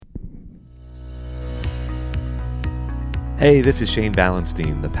Hey, this is Shane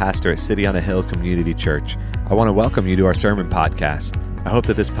Ballenstein, the pastor at City on a Hill Community Church. I want to welcome you to our sermon podcast. I hope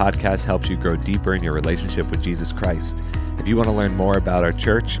that this podcast helps you grow deeper in your relationship with Jesus Christ. If you want to learn more about our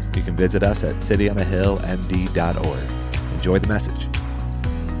church, you can visit us at cityonahillmd.org. Enjoy the message.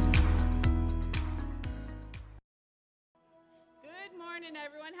 Good morning,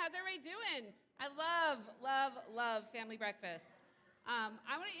 everyone. How's everybody doing? I love family breakfast. I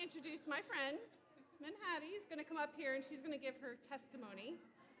want to introduce my friend, Hattie is going to come up here and she's going to give her testimony.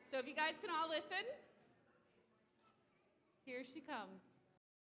 So if you guys can all listen, here she comes.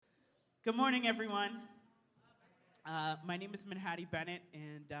 Good morning, everyone. My name is Hattie Bennett,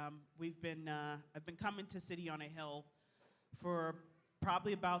 and I've been coming to City on a Hill for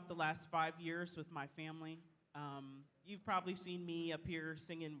probably about the last 5 years with my family. You've probably seen me up here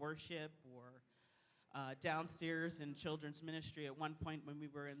singing worship or downstairs in children's ministry at one point when we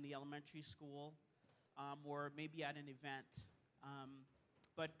were in the elementary school. Or maybe at an event.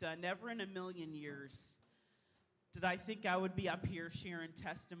 But never in a million years did I think I would be up here sharing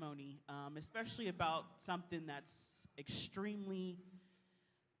testimony, especially about something that's extremely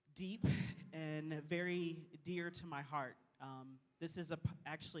deep and very dear to my heart. This is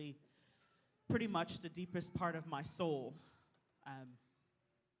actually pretty much the deepest part of my soul.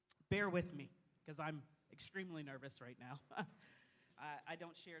 Bear with me, because I'm extremely nervous right now. I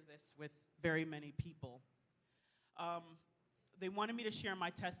don't share this with very many people. They wanted me to share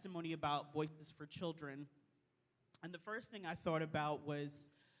my testimony about Voices for Children. And the first thing I thought about was,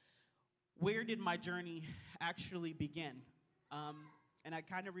 where did my journey actually begin? And I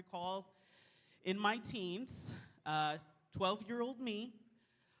kind of recall in my teens, 12-year-old me,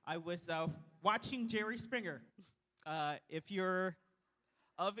 I was watching Jerry Springer. If you're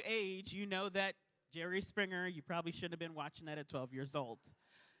of age, you know that Jerry Springer, you probably shouldn't have been watching that at 12 years old.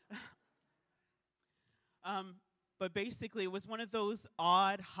 But basically, it was one of those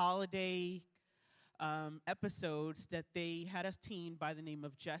odd holiday episodes that they had a teen by the name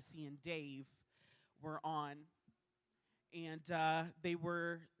of Jesse and Dave were on. And they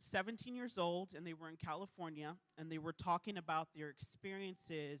were 17 years old, and they were in California, and they were talking about their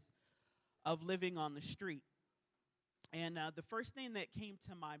experiences of living on the street. And the first thing that came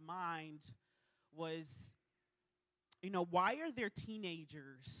to my mind was, why are there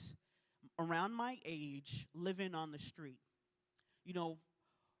teenagers around my age living on the street?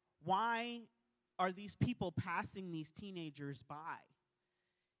 Why are these people passing these teenagers by?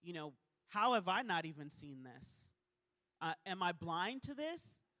 How have I not even seen this? Am I blind to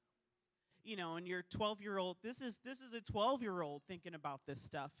this? And your 12-year-old, this is a 12-year-old thinking about this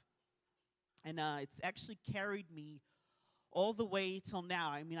stuff. And it's actually carried me all the way till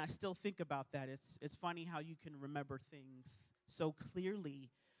now. I mean, I still think about that. It's funny how you can remember things so clearly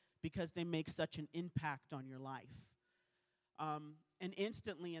because they make such an impact on your life. And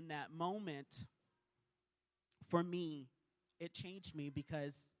instantly in that moment, for me, it changed me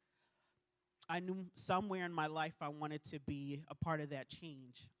because I knew somewhere in my life I wanted to be a part of that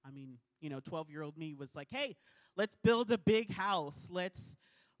change. I mean, 12-year-old me was like, hey, let's build a big house. Let's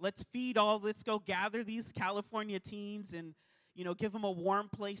go gather these California teens and, give them a warm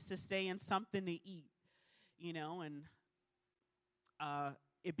place to stay and something to eat, and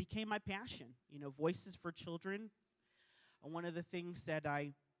it became my passion, Voices for Children. One of the things that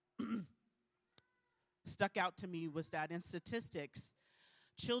I stuck out to me was that in statistics,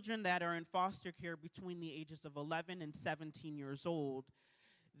 children that are in foster care between the ages of 11 and 17 years old,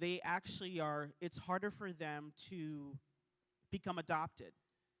 they actually it's harder for them to become adopted.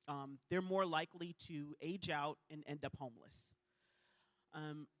 They're more likely to age out and end up homeless.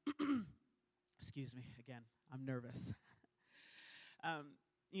 Excuse me, again, I'm nervous. And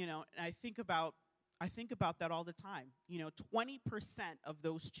I think about that all the time. 20% of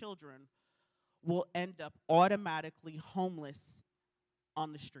those children will end up automatically homeless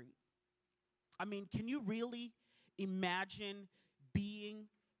on the street. I mean, can you really imagine being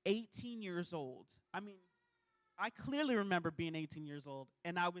 18 years old? I mean, I clearly remember being 18 years old,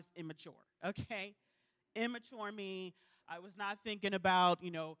 and I was immature, okay? Immature me. I was not thinking about,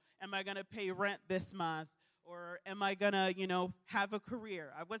 am I going to pay rent this month? Or am I going to, have a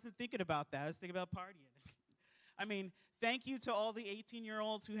career? I wasn't thinking about that. I was thinking about partying. I mean, thank you to all the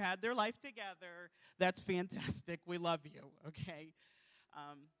 18-year-olds who had their life together. That's fantastic. We love you, okay?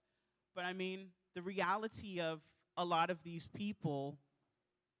 But, I mean, the reality of a lot of these people,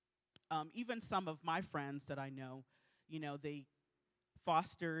 even some of my friends that I know, they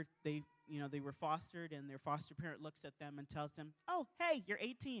were fostered, and their foster parent looks at them and tells them, oh, hey, you're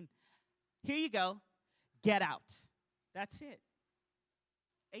 18. Here you go. Get out. That's it.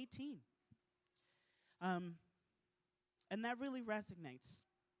 18. And that really resonates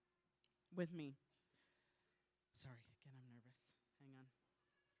with me. Sorry, again, I'm nervous. Hang on.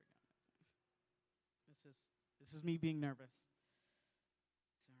 This is me being nervous.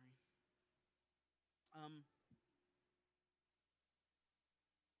 Sorry.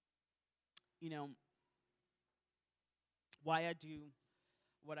 You know, why I do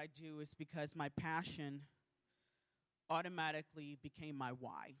what I do is because my passion automatically became my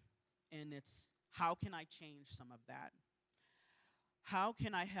why. And it's how can I change some of that? How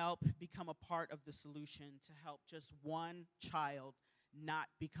can I help become a part of the solution to help just one child not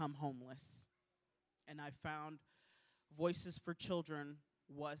become homeless? And I found Voices for Children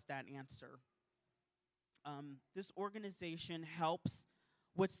was that answer. This organization helps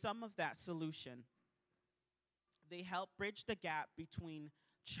with some of that solution. They help bridge the gap between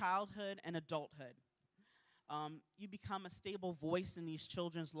childhood and adulthood. You become a stable voice in these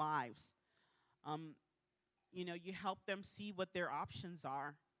children's lives. You help them see what their options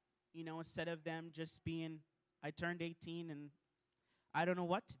are, instead of them just being, I turned 18 and I don't know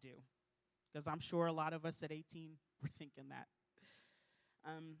what to do. Because I'm sure a lot of us at 18 were thinking that.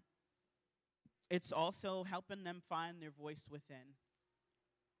 It's also helping them find their voice within.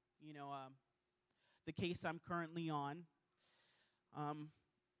 The case I'm currently on,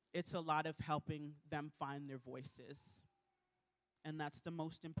 it's a lot of helping them find their voices. And that's the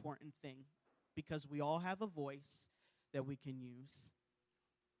most important thing, because we all have a voice that we can use.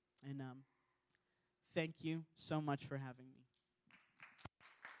 And thank you so much for having me.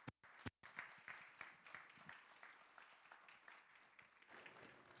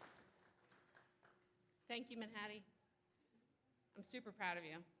 Thank you, Manhattan. I'm super proud of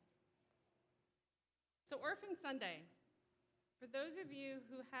you. So Orphan Sunday, for those of you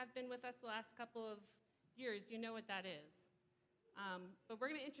who have been with us the last couple of years, you know what that is. But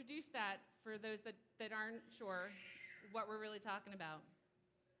we're going to introduce that for those that aren't sure what we're really talking about.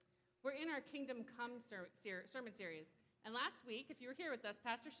 We're in our Kingdom Come sermon series. And last week, if you were here with us,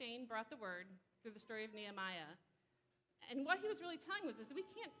 Pastor Shane brought the word through the story of Nehemiah. And what he was really telling us is that we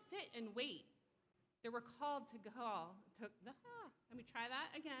can't sit and wait. That we're called to go. Let me try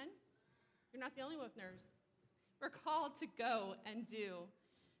that again. You're not the only one with nerves. We're called to go and do.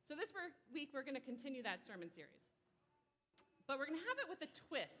 So this week, we're going to continue that sermon series. But we're going to have it with a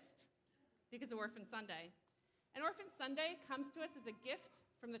twist because of Orphan Sunday. And Orphan Sunday comes to us as a gift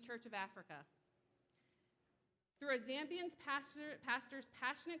from the Church of Africa. Through a Zambian pastor's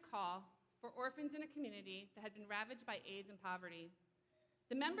passionate call for orphans in a community that had been ravaged by AIDS and poverty,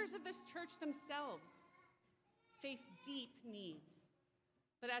 the members of this church themselves faced deep needs.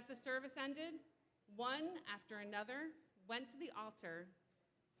 But as the service ended, one after another went to the altar,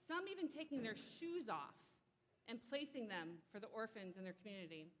 some even taking their shoes off and placing them for the orphans in their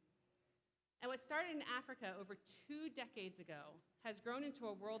community. And what started in Africa over 2 decades ago has grown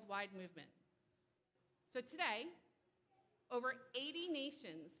into a worldwide movement. So today, over 80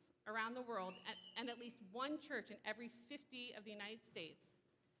 nations around the world and at least one church in every 50 of the United States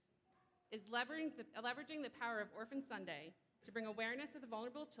is leveraging the power of Orphan Sunday to bring awareness of the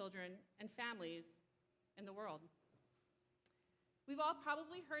vulnerable children and families in the world. We've all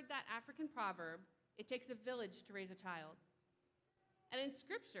probably heard that African proverb, it takes a village to raise a child. And in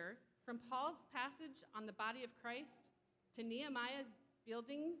Scripture, from Paul's passage on the body of Christ to Nehemiah's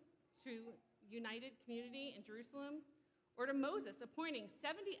building to united community in Jerusalem, or to Moses appointing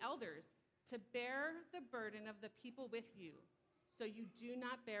 70 elders to bear the burden of the people with you, so you do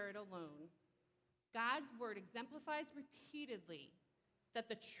not bear it alone. God's word exemplifies repeatedly that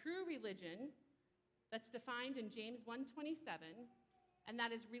the true religion that's defined in James 1:27, and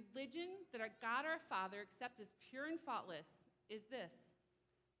that is religion that our God our Father accepts as pure and faultless, is this: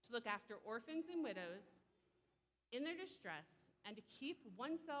 to look after orphans and widows in their distress and to keep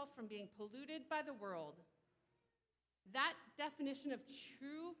oneself from being polluted by the world. That definition of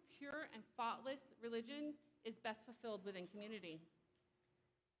true, pure, and faultless religion is best fulfilled within community.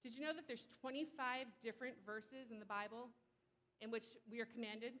 Did you know that there's 25 different verses in the Bible in which we are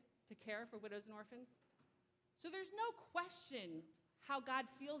commanded to care for widows and orphans? So there's no question how God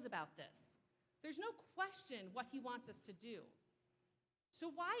feels about this. There's no question what he wants us to do.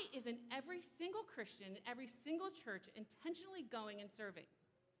 So why isn't every single Christian, every single church intentionally going and serving?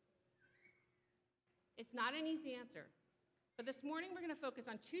 It's not an easy answer. But this morning we're going to focus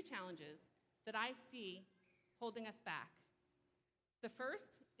on 2 challenges that I see holding us back. The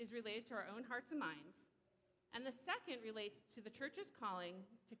first is related to our own hearts and minds, and the second relates to the church's calling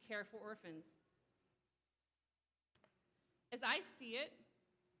to care for orphans. As I see it,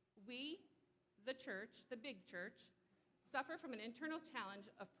 we, the church, the big church, suffer from an internal challenge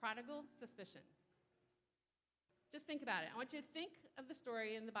of prodigal suspicion. Just think about it. I want you to think of the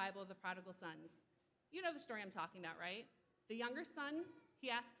story in the Bible of the prodigal sons. You know the story I'm talking about, right? The younger son, he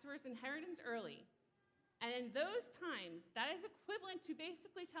asks for his inheritance early. And in those times, that is equivalent to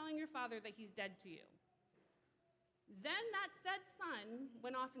basically telling your father that he's dead to you. Then that said son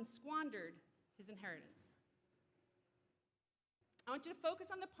went off and squandered his inheritance. I want you to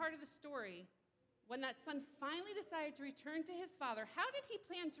focus on the part of the story when that son finally decided to return to his father. How did he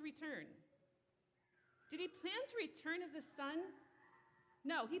plan to return? Did he plan to return as a son?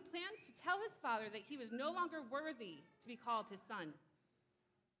 No, he planned to tell his father that he was no longer worthy to be called his son.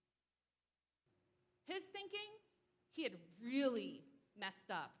 His thinking, he had really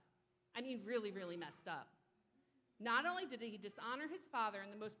messed up. I mean, really, really messed up. Not only did he dishonor his father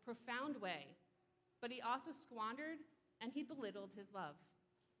in the most profound way, but he also squandered and he belittled his love.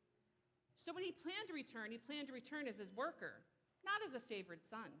 So when he planned to return as his worker, not as a favored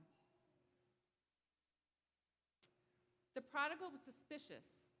son. The prodigal was suspicious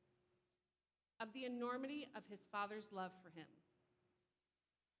of the enormity of his father's love for him.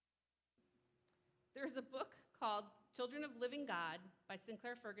 There's a book called Children of Living God by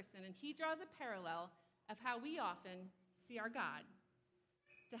Sinclair Ferguson, and he draws a parallel of how we often see our God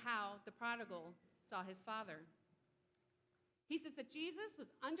to how the prodigal saw his father. He says that Jesus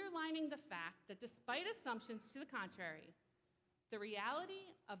was underlining the fact that despite assumptions to the contrary, the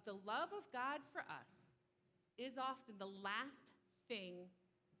reality of the love of God for us is often the last thing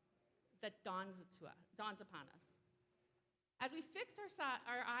that dawns upon us. As we fix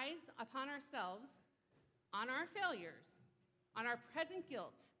our eyes upon ourselves, on our failures, on our present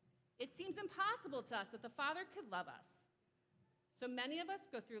guilt, it seems impossible to us that the Father could love us. So many of us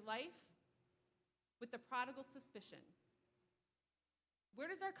go through life with the prodigal suspicion. Where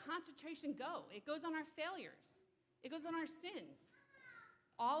does our concentration go? It goes on our failures. It goes on our sins.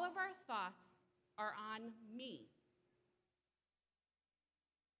 All of our thoughts are on me.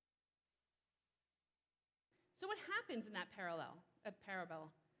 So what happens in that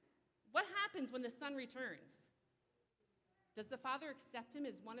parable? What happens when the son returns? Does the father accept him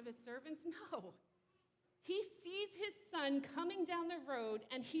as one of his servants? No. He sees his son coming down the road,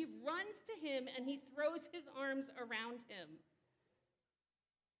 and he runs to him, and he throws his arms around him.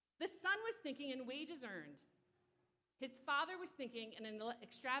 The son was thinking in wages earned. His father was thinking in an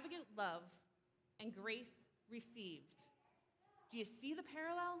extravagant love and grace received. Do you see the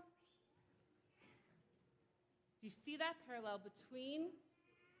parallel? Do you see that parallel between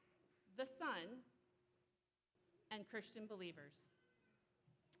the son and Christian believers?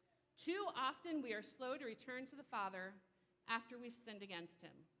 Too often we are slow to return to the Father after we've sinned against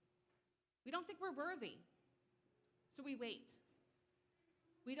him. We don't think we're worthy, so we wait.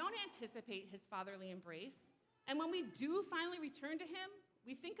 We don't anticipate his fatherly embrace, and when we do finally return to him,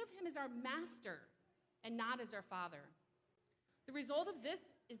 we think of him as our master and not as our father. The result of this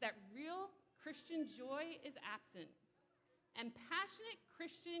is that real Christian joy is absent, and passionate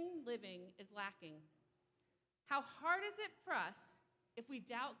Christian living is lacking. How hard is it for us if we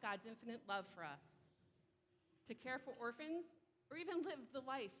doubt God's infinite love for us, to care for orphans, or even live the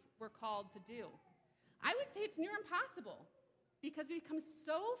life we're called to do? I would say it's near impossible, because we become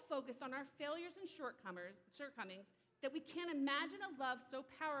so focused on our failures and shortcomings that we can't imagine a love so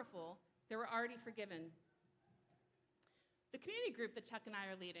powerful that we're already forgiven. The community group that Chuck and I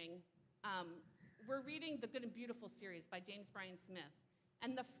are leading, we're reading the Good and Beautiful series by James Bryan Smith,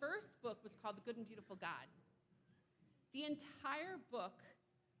 and the first book was called The Good and Beautiful God. The entire book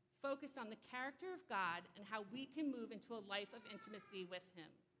focused on the character of God and how we can move into a life of intimacy with him.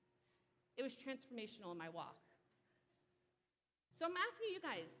 It was transformational in my walk. So I'm asking you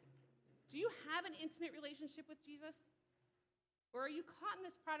guys, do you have an intimate relationship with Jesus? Or are you caught in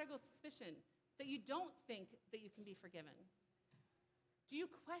this prodigal suspicion that you don't think that you can be forgiven? Do you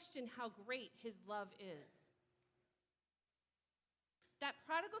question how great his love is? That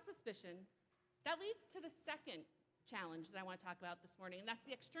prodigal suspicion, that leads to the second challenge that I want to talk about this morning, and that's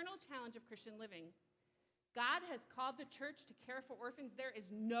the external challenge of Christian living. God has called the church to care for orphans. There is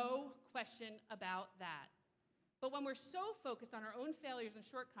no question about that. But when we're so focused on our own failures and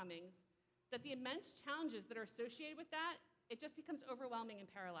shortcomings that the immense challenges that are associated with that, it just becomes overwhelming and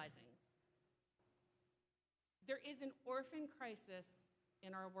paralyzing. There is an orphan crisis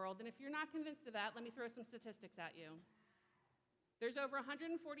in our world, and if you're not convinced of that, let me throw some statistics at you. There's over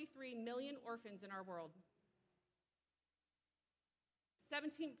 143 million orphans in our world.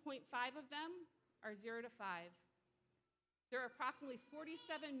 17.5 of them are 0 to 5. There are approximately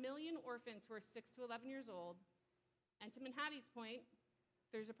 47 million orphans who are 6 to 11 years old. And to Manhattan's point,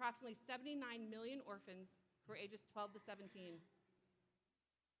 there's approximately 79 million orphans who are ages 12 to 17.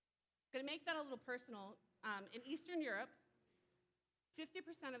 Going to make that a little personal. In Eastern Europe,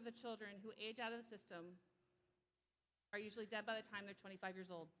 50% of the children who age out of the system are usually dead by the time they're 25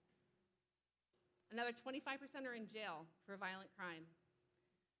 years old. Another 25% are in jail for a violent crime.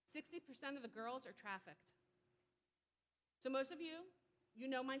 60% of the girls are trafficked. So most of you,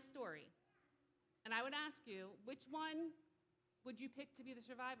 you know my story. And I would ask you, which one would you pick to be the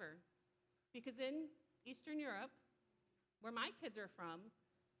survivor? Because in Eastern Europe, where my kids are from,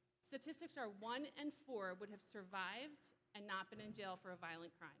 statistics are 1 in 4 would have survived and not been in jail for a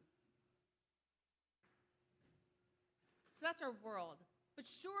violent crime. So that's our world. But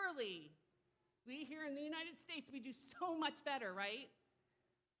surely, we here in the United States, we do so much better, right?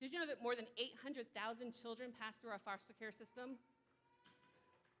 Did you know that more than 800,000 children pass through our foster care system?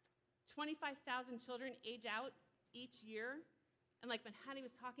 25,000 children age out each year. And like Manhattan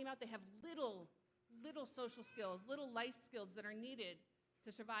was talking about, they have little social skills, little life skills that are needed to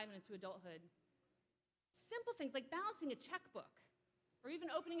survive into adulthood. Simple things like balancing a checkbook, or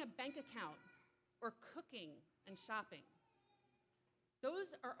even opening a bank account, or cooking and shopping.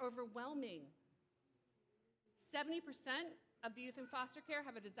 Those are overwhelming. 70% of the youth in foster care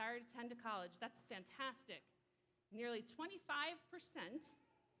have a desire to attend to college. That's fantastic. Nearly 25%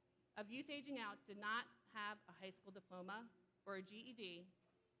 of youth aging out did not have a high school diploma or a GED,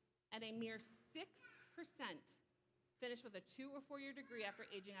 and a mere 6% finished with a 2 or 4 year degree after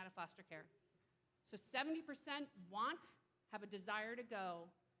aging out of foster care. So 70% have a desire to go.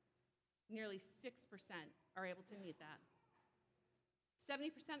 Nearly 6% are able to meet that. 70%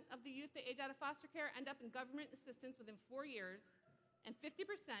 of the youth that age out of foster care end up in government assistance within 4 years, and 50%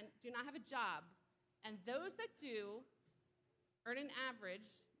 do not have a job. And those that do earn an average,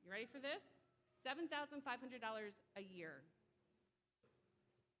 you ready for this? $7,500 a year.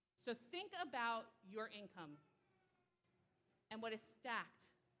 So think about your income and what is stacked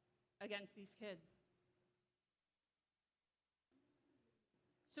against these kids.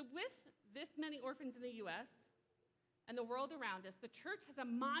 So with this many orphans in the U.S. and the world around us, the church has a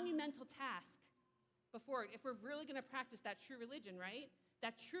monumental task before it if we're really going to practice that true religion, right?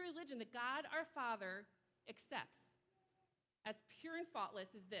 That true religion that God our Father accepts as pure and faultless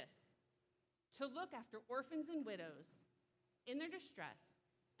is this: to look after orphans and widows in their distress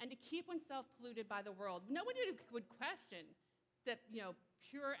and to keep oneself polluted by the world. Nobody would question that,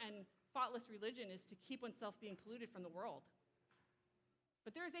 pure and faultless religion is to keep oneself being polluted from the world.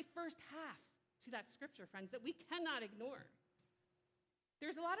 But there is a first half to that scripture, friends, that we cannot ignore.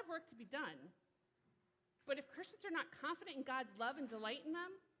 There's a lot of work to be done. But if Christians are not confident in God's love and delight in them,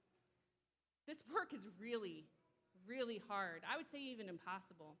 this work is really, really hard. I would say even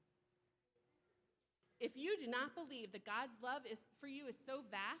impossible. If you do not believe that God's love for you is so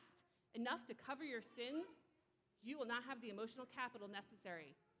vast enough to cover your sins, you will not have the emotional capital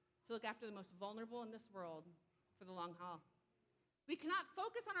necessary to look after the most vulnerable in this world for the long haul. We cannot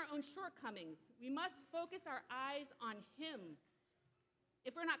focus on our own shortcomings. We must focus our eyes on Him.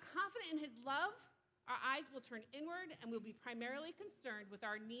 If we're not confident in His love, our eyes will turn inward and we'll be primarily concerned with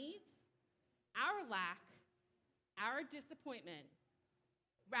our needs, our lack, our disappointment,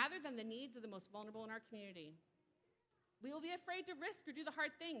 rather than the needs of the most vulnerable in our community. We will be afraid to risk or do the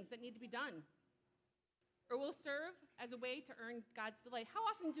hard things that need to be done. Or we'll serve as a way to earn God's delight. How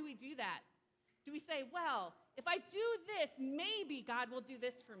often do we do that? Do we say, well, if I do this, maybe God will do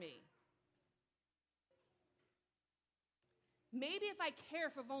this for me? Maybe if I care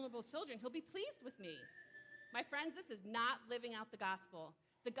for vulnerable children, He'll be pleased with me. My friends, this is not living out the gospel.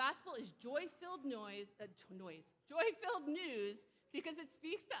 The gospel is joy-filled news because it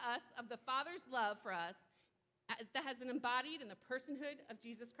speaks to us of the Father's love for us that has been embodied in the personhood of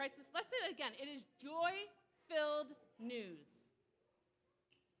Jesus Christ. So let's say that again. It is joy-filled news.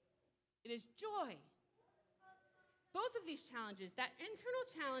 It is joy. Both of these challenges, that internal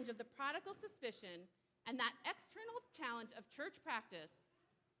challenge of the prodigal suspicion and that external challenge of church practice,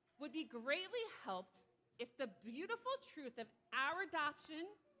 would be greatly helped if the beautiful truth of our adoption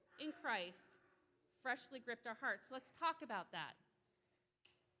in Christ freshly gripped our hearts. So let's talk about that.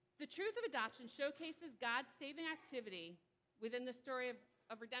 The truth of adoption showcases God's saving activity within the story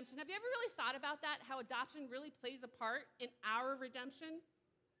of redemption. Have you ever really thought about that, how adoption really plays a part in our redemption?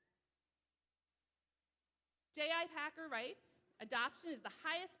 J.I. Packer writes, adoption is the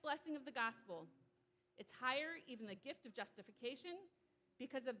highest blessing of the gospel. It's higher even the gift of justification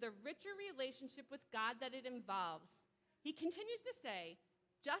because of the richer relationship with God that it involves. He continues to say,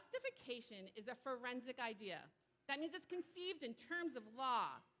 justification is a forensic idea. That means it's conceived in terms of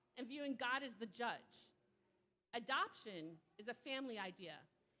law and viewing God as the judge. Adoption is a family idea.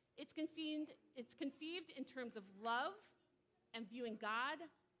 It's conceived in terms of love and viewing God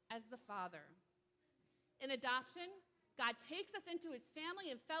as the Father. In adoption, God takes us into his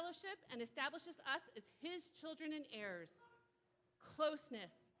family and fellowship and establishes us as his children and heirs.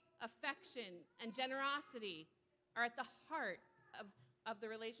 Closeness, affection, and generosity are at the heart of the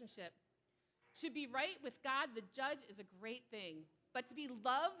relationship. To be right with God, the judge, is a great thing, but to be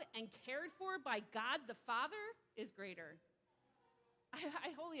loved and cared for by God the Father is greater.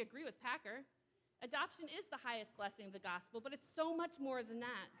 I wholly agree with Packer. Adoption is the highest blessing of the gospel, but it's so much more than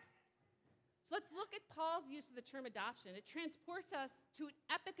that. So let's look at Paul's use of the term adoption. It transports us to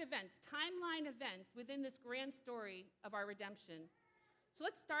epic events, timeline events within this grand story of our redemption. So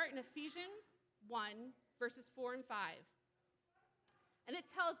let's start in Ephesians 1, verses 4 and 5. And it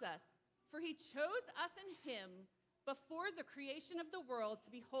tells us, "For he chose us in him before the creation of the world to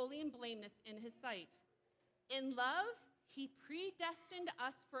be holy and blameless in his sight. In love, he predestined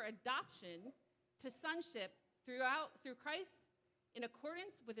us for adoption to sonship through Christ in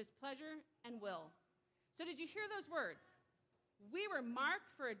accordance with his pleasure and will." So did you hear those words? We were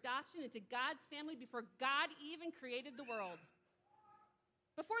marked for adoption into God's family before God even created the world.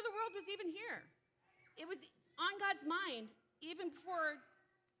 Before the world was even here. It was on God's mind even before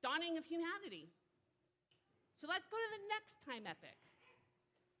dawning of humanity. So let's go to the next time epic.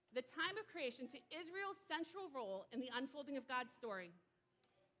 The time of creation, to Israel's central role in the unfolding of God's story,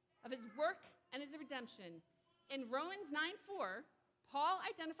 of his work and his redemption. In Romans 9:4, Paul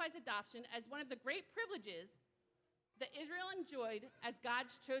identifies adoption as one of the great privileges that Israel enjoyed as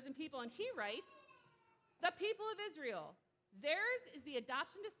God's chosen people. And he writes, "The people of Israel, theirs is the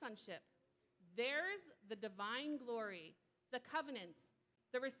adoption to sonship. Theirs the divine glory, the covenants,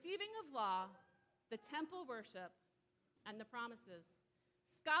 the receiving of law, the temple worship, and the promises."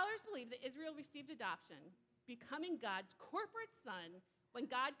 Scholars believe that Israel received adoption, becoming God's corporate son, when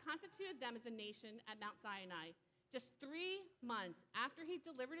God constituted them as a nation at Mount Sinai, just 3 months after he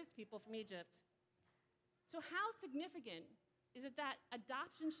delivered his people from Egypt. So how significant is it that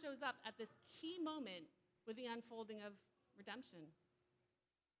adoption shows up at this key moment with the unfolding of redemption?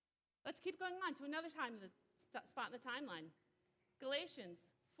 Let's keep going on to another spot in the timeline. Galatians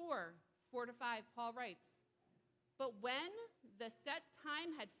 4:4-5, Paul writes, "But when the set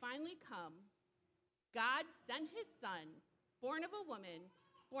time had finally come, God sent his son, born of a woman,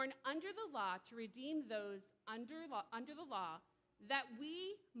 born under the law, to redeem those under the law, that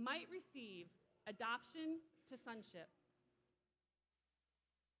we might receive adoption to sonship."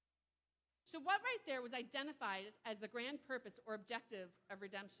 So what right there was identified as the grand purpose or objective of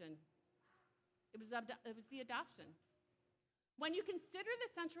redemption? It was the adoption. When you consider the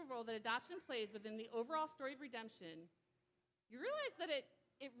central role that adoption plays within the overall story of redemption, you realize that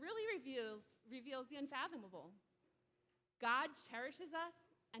it really reveals the unfathomable. God cherishes us,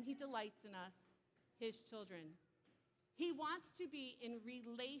 and he delights in us, his children. He wants to be in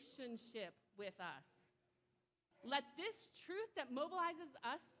relationship with us. Let this truth that mobilizes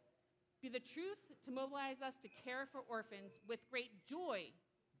us be the truth to mobilize us to care for orphans with great joy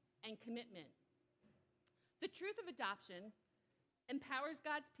and commitment. The truth of adoption empowers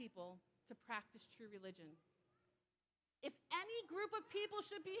God's people to practice true religion. If any group of people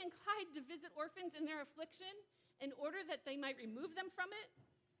should be inclined to visit orphans in their affliction in order that they might remove them from it,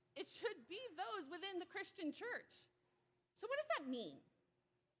 it should be those within the Christian church. So what does that mean?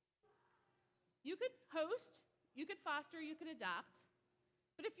 You could host, you could foster, you could adopt,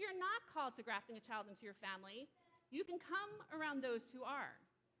 but if you're not called to grafting a child into your family, you can come around those who are.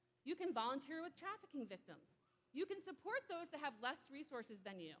 You can volunteer with trafficking victims. You can support those that have less resources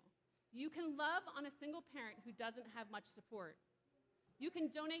than you. You can love on a single parent who doesn't have much support. You can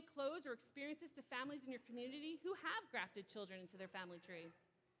donate clothes or experiences to families in your community who have grafted children into their family tree.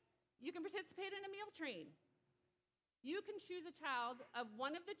 You can participate in a meal train. You can choose a child of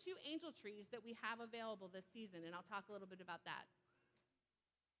one of the 2 angel trees that we have available this season, and I'll talk a little bit about that.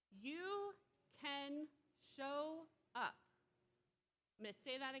 You can show up. I'm going to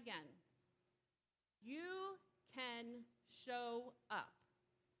say that again. You can show up.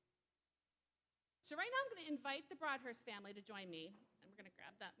 So right now I'm going to invite the Broadhurst family to join me, and we're going to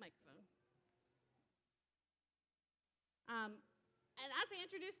grab that microphone. And as I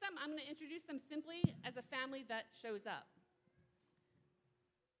introduce them, I'm going to introduce them simply as a family that shows up.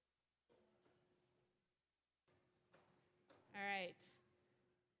 All right.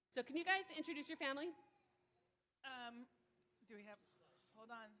 So can you guys introduce your family? Do we have,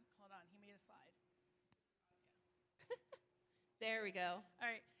 hold on. He made a slide. There we go. All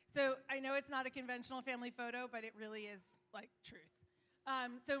right. So I know it's not a conventional family photo, but it really is like truth.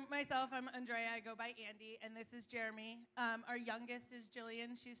 So myself, I'm Andrea. I go by Andy, and this is Jeremy. Our youngest is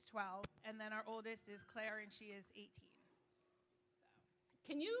Jillian. She's 12. And then our oldest is Claire, and she is 18. So.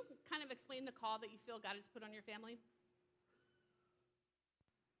 Can you kind of explain the call that you feel God has put on your family?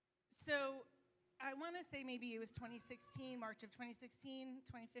 So I want to say maybe it was 2016, March of 2016,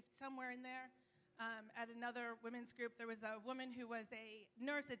 2015, somewhere in there. At another women's group, there was a woman who was a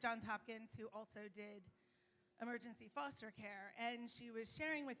nurse at Johns Hopkins who also did emergency foster care. And she was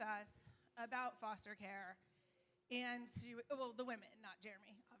sharing with us about foster care. And the women, not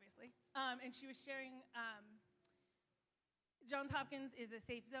Jeremy, obviously. And she was sharing, Johns Hopkins is a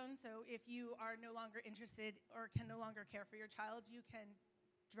safe zone. So if you are no longer interested or can no longer care for your child, you can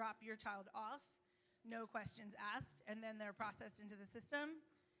drop your child off, no questions asked, and then they're processed into the system.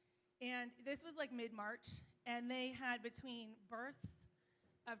 And this was like mid-March, and they had between births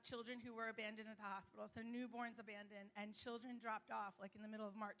of children who were abandoned at the hospital, so newborns abandoned, and children dropped off, like in the middle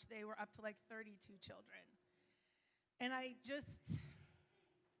of March. They were up to like 32 children. And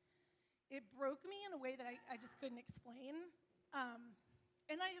it broke me in a way that I just couldn't explain.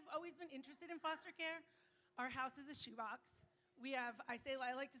 And I have always been interested in foster care. Our house is a shoebox.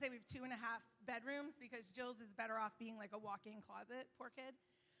 I like to say we have 2.5 bedrooms because Jill's is better off being like a walk-in closet, poor kid.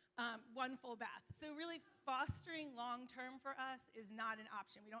 1 full bath. So really fostering long-term for us is not an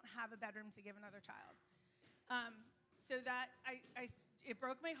option. We don't have a bedroom to give another child. So that, it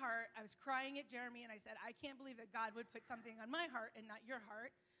broke my heart. I was crying at Jeremy and I said, I can't believe that God would put something on my heart and not your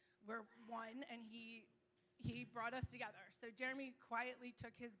heart. We're one, and he brought us together. So Jeremy quietly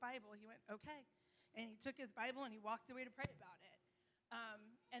took his Bible. He went, okay. And he took his Bible and he walked away to pray about it.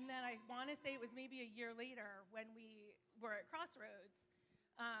 And then I want to say it was maybe a year later when we were at Crossroads,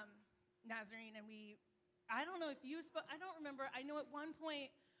 Nazarene, and I don't know if you spoke, I don't remember. I know at one point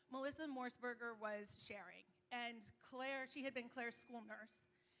Melissa Morseberger was sharing, and Claire, she had been Claire's school nurse.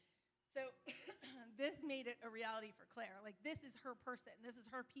 So this made it a reality for Claire. Like, this is her person. This is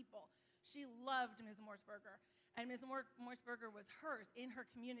her people. She loved Ms. Morseberger, and Ms. Morseberger was hers in her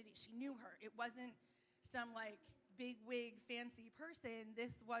community. She knew her. It wasn't some, like, big wig, fancy person.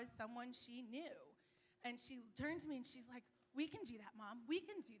 This was someone she knew. And she turned to me and she's like, we can do that, Mom. We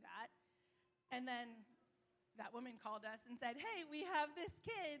can do that. And then that woman called us and said, hey, we have this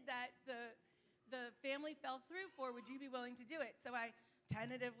kid that the family fell through for. Would you be willing to do it? So I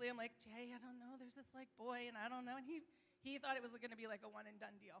tentatively, I'm like, Jay, I don't know. There's this like boy, and I don't know. And he thought it was going to be like a one and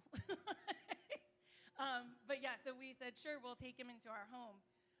done deal. But yeah, so we said, sure, we'll take him into our home.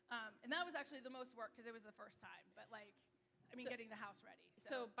 And that was actually the most work because it was the first time. But getting the house ready.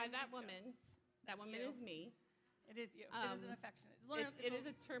 So by that woman is me. It is you. It is an affectionate. It is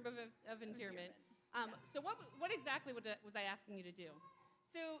a term of endearment. So what exactly was I asking you to do?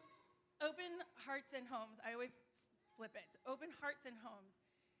 So Open Hearts and Homes, I always flip it. Open Hearts and Homes,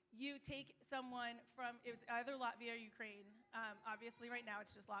 you take someone from, it was either Latvia or Ukraine, obviously right now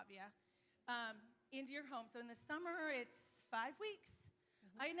it's just Latvia, into your home. So in the summer it's 5 weeks.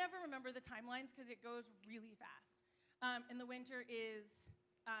 Mm-hmm. I never remember the timelines because it goes really fast. In the winter is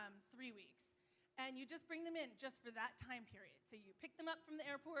 3 weeks. And you just bring them in just for that time period. So you pick them up from the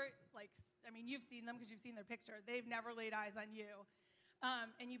airport, you've seen them because you've seen their picture. They've never laid eyes on you.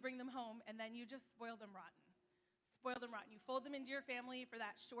 And you bring them home, and then you just spoil them rotten. You fold them into your family for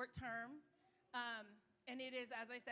that short term. And it is, as I said,